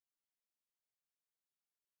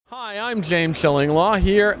Hi, I'm James Shillinglaw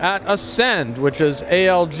here at Ascend, which is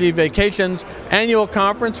ALG Vacations' annual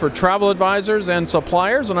conference for travel advisors and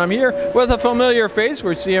suppliers, and I'm here with a familiar face.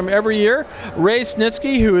 We see him every year, Ray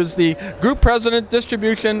Snitsky, who is the Group President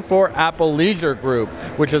Distribution for Apple Leisure Group,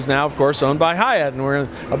 which is now, of course, owned by Hyatt, and we're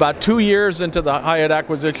about 2 years into the Hyatt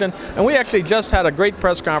acquisition, and we actually just had a great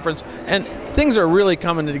press conference, and things are really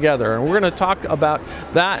coming together, and we're going to talk about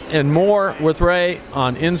that and more with Ray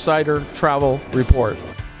on Insider Travel Report.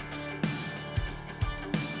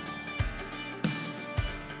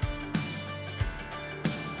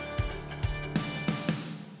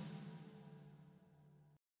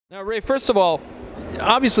 Now, Ray, first of all,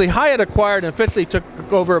 obviously Hyatt acquired and officially took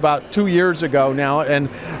over about 2 years ago now, and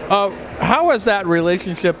how has that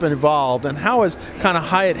relationship evolved, and how has kind of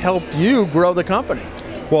Hyatt helped you grow the company?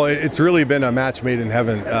 Well, it's really been a match made in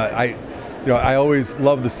heaven. I always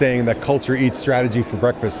love the saying that culture eats strategy for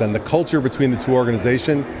breakfast, and the culture between the two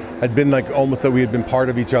organizations had been like almost that we had been part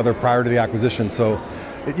of each other prior to the acquisition. So,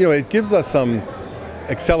 it gives us some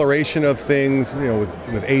acceleration of things,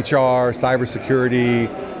 with HR, cybersecurity,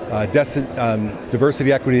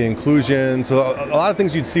 diversity, equity, and inclusion. So a lot of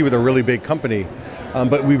things you'd see with a really big company,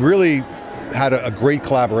 but we've really had a great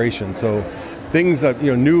collaboration. So things that,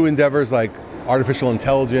 new endeavors like artificial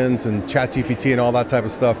intelligence and ChatGPT and all that type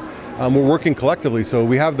of stuff, we're working collectively. So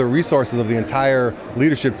we have the resources of the entire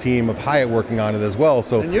leadership team of Hyatt working on it as well.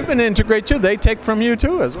 So and you've been integrated too. They take from you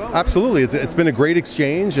too as well. Absolutely, it's been a great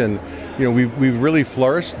exchange, and we've really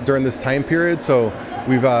flourished during this time period. So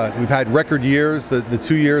we've had record years, the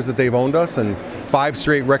 2 years that they've owned us, and 5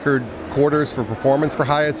 straight record quarters for performance for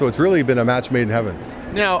Hyatt. So it's really been a match made in heaven.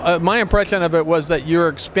 Now, my impression of it was that you're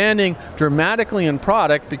expanding dramatically in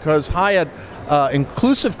product because Hyatt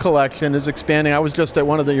Inclusive Collection is expanding. I was just at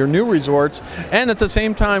one of your new resorts, and at the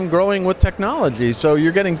same time growing with technology. So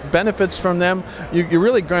you're getting benefits from them. You're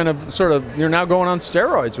really kind of you're now going on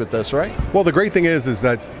steroids with this, right? Well, the great thing is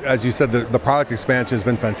that, as you said, the product expansion has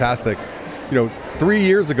been fantastic. 3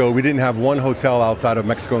 years ago, we didn't have one hotel outside of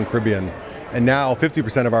Mexico and Caribbean, and now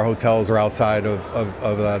 50% of our hotels are outside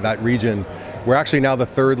of that region. We're actually now the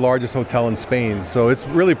 3rd largest hotel in Spain. So it's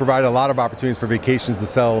really provided a lot of opportunities for vacations to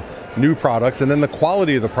sell new products. And then the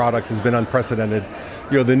quality of the products has been unprecedented.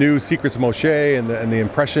 The new Secrets Moschee and the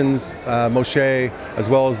Impressions Moschee, as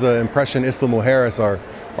well as the Impression Isla Mujeres are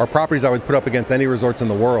properties I would put up against any resorts in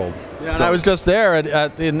the world. Yeah, so, and I was just there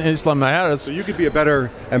in Isla Mujeres. So you could be a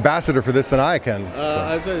better ambassador for this than I can.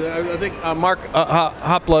 I think Mark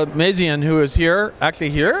Hoplamazian, who is actually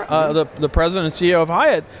here, the president and CEO of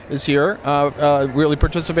Hyatt is here, really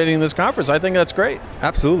participating in this conference. I think that's great.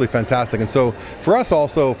 Absolutely fantastic. And so for us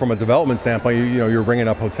also, from a development standpoint, you're bringing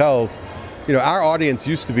up hotels. Our audience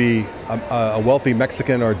used to be a wealthy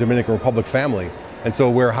Mexican or Dominican Republic family. And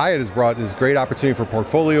so where Hyatt has brought is great opportunity for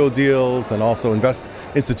portfolio deals and also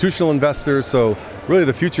institutional investors. So really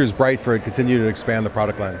the future is bright for continuing to expand the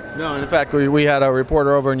product line. No, in fact, we had a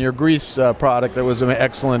reporter over in your Greece product that was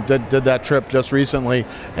excellent, did that trip just recently,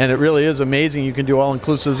 and it really is amazing. You can do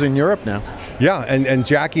all-inclusives in Europe now. Yeah, and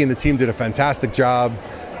Jackie and the team did a fantastic job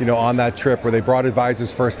on that trip, where they brought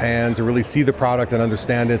advisors firsthand to really see the product and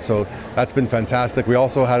understand it. So that's been fantastic. We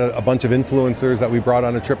also had a bunch of influencers that we brought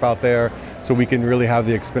on a trip out there, so we can really have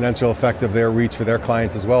the exponential effect of their reach for their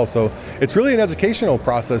clients as well. So it's really an educational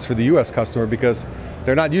process for the U.S. customer, because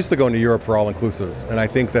they're not used to going to Europe for all-inclusives. And I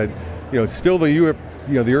think that still the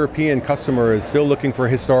European customer is still looking for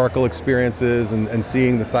historical experiences and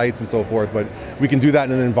seeing the sites and so forth. But we can do that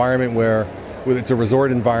in an environment where it's a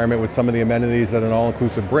resort environment with some of the amenities that an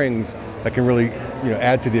all-inclusive brings that can really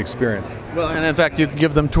add to the experience. Well, and in fact, you can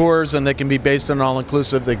give them tours, and they can be based on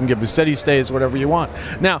all-inclusive. They can give you city stays, whatever you want.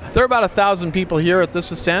 Now, there are about 1,000 people here at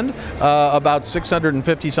this Ascend, about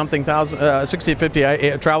 650-something thousand,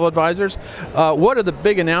 650 travel advisors. What are the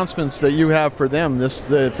big announcements that you have for them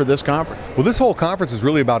for this conference? Well, this whole conference is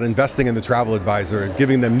really about investing in the travel advisor and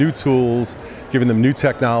giving them new tools, giving them new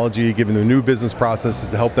technology, giving them new business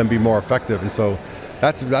processes to help them be more effective. And so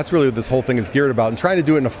that's really what this whole thing is geared about, and trying to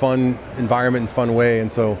do it in a fun environment and fun way.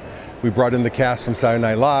 And so we brought in the cast from Saturday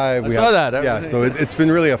Night Live. I saw that. Yeah, so it's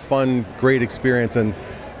been really a fun, great experience, and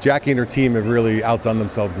Jackie and her team have really outdone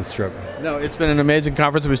themselves this trip. No, it's been an amazing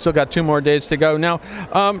conference. We've still got 2 more days to go. Now,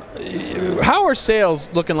 how are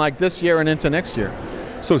sales looking like this year and into next year?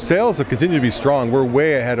 So sales have continued to be strong. We're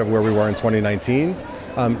way ahead of where we were in 2019.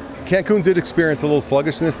 Cancun did experience a little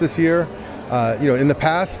sluggishness this year. In the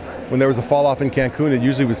past, when there was a fall off in Cancun, it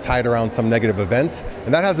usually was tied around some negative event,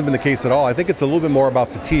 and that hasn't been the case at all. I think it's a little bit more about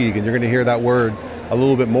fatigue, and you're going to hear that word a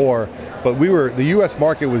little bit more. But the U.S.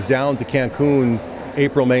 market was down to Cancun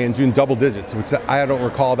April, May, and June, double digits, which I don't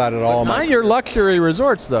recall that at all. Not your luxury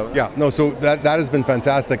resorts, though. Yeah, no, so that has been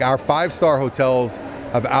fantastic. Our 5-star hotels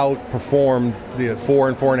have outperformed the 4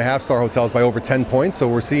 and 4.5-star hotels by over 10 points, so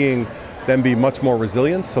we're seeing them be much more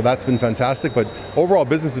resilient, so that's been fantastic. But overall,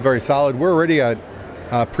 business is very solid. We're already at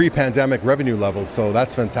pre-pandemic revenue levels, so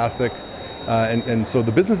that's fantastic. And so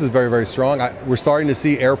the business is very, very strong. We're starting to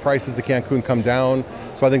see air prices to Cancun come down,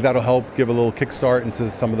 so I think that'll help give a little kickstart into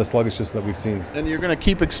some of the sluggishness that we've seen. And you're going to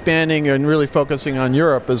keep expanding and really focusing on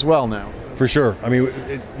Europe as well now. For sure. I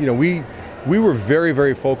mean, we were very,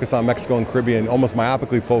 very focused on Mexico and Caribbean, almost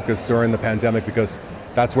myopically focused during the pandemic, because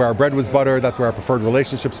that's where our bread was buttered, that's where our preferred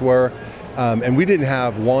relationships were. And we didn't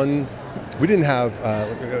have I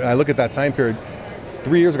look at that time period,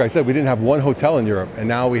 3 years ago, I said we didn't have one hotel in Europe, and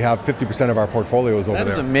now we have 50% of our portfolios over there.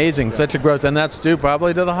 That is amazing, such a growth, and that's due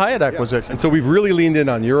probably to the Hyatt acquisition. Yeah. And so we've really leaned in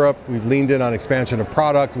on Europe, we've leaned in on expansion of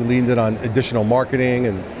product, we leaned in on additional marketing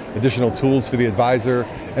and additional tools for the advisor,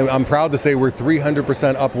 and I'm proud to say we're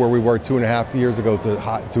 300% up where we were 2.5 years ago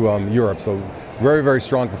to Europe, so very, very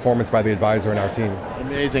strong performance by the advisor and our team.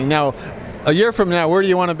 Amazing. Now, a year from now, where do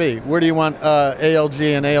you want to be? Where do you want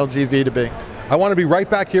ALG and ALGV to be? I want to be right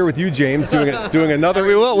back here with you, James, doing another.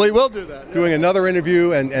 We will do that. Doing another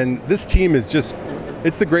interview, and this team is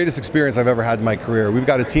it's the greatest experience I've ever had in my career. We've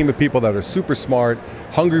got a team of people that are super smart,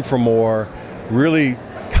 hungry for more, really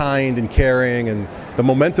kind and caring, and the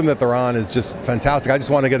momentum that they're on is just fantastic. I just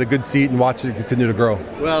want to get a good seat and watch it continue to grow.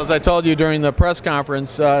 Well, as I told you during the press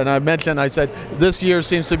conference, and I said, this year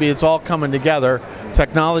seems to be, it's all coming together,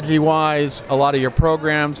 technology-wise, a lot of your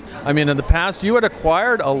programs. I mean, in the past, you had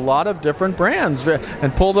acquired a lot of different brands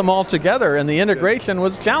and pulled them all together, and the integration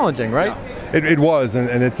was challenging, right? Yeah. It was,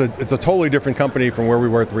 and it's a totally different company from where we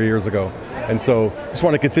were 3 years ago. And so just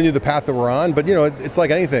want to continue the path that we're on, but it's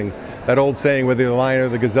like anything. That old saying, whether you're the lion or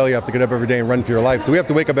the gazelle, you have to get up every day and run for your life. So we have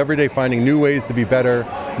to wake up every day finding new ways to be better,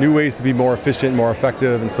 new ways to be more efficient, more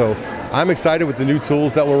effective. And so I'm excited with the new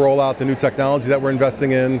tools that we'll roll out, the new technology that we're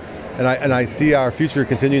investing in, and I see our future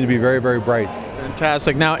continuing to be very, very bright.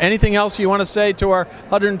 Fantastic. Now, anything else you want to say to our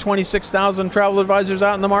 126,000 travel advisors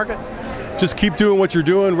out in the market? Just keep doing what you're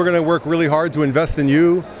doing. We're going to work really hard to invest in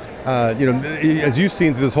you. As you've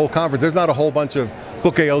seen through this whole conference, there's not a whole bunch of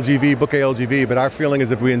book ALGV, but our feeling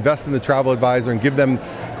is if we invest in the travel advisor and give them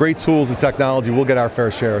great tools and technology, we'll get our fair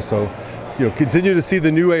share. So, continue to see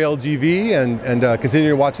the new ALGV and continue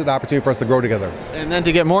to watch the opportunity for us to grow together. And then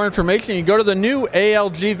to get more information, you go to the new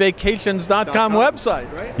ALGvacations.com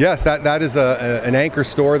website, right? Yes, that is an anchor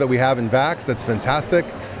store that we have in Vax. That's fantastic.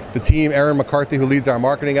 The team, Erin McCarthy, who leads our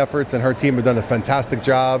marketing efforts, and her team have done a fantastic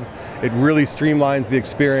job. It really streamlines the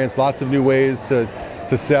experience, lots of new ways to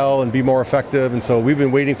sell and be more effective. And so we've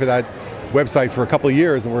been waiting for that website for a couple of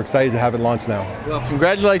years, and we're excited to have it launched now. Well,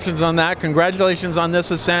 congratulations on that. Congratulations on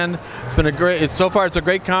this Ascend. It's been so far it's a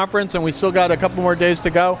great conference, and we still got a couple more days to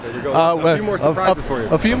go. There we go. A few more surprises for you.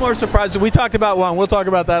 A few more surprises. We talked about one. We'll talk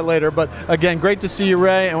about that later. But again, great to see you,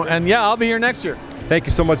 Ray. And yeah, I'll be here next year. Thank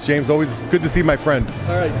you so much, James. Always good to see my friend.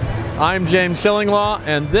 All right. I'm James Shillinglaw,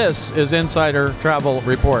 and this is Insider Travel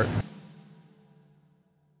Report.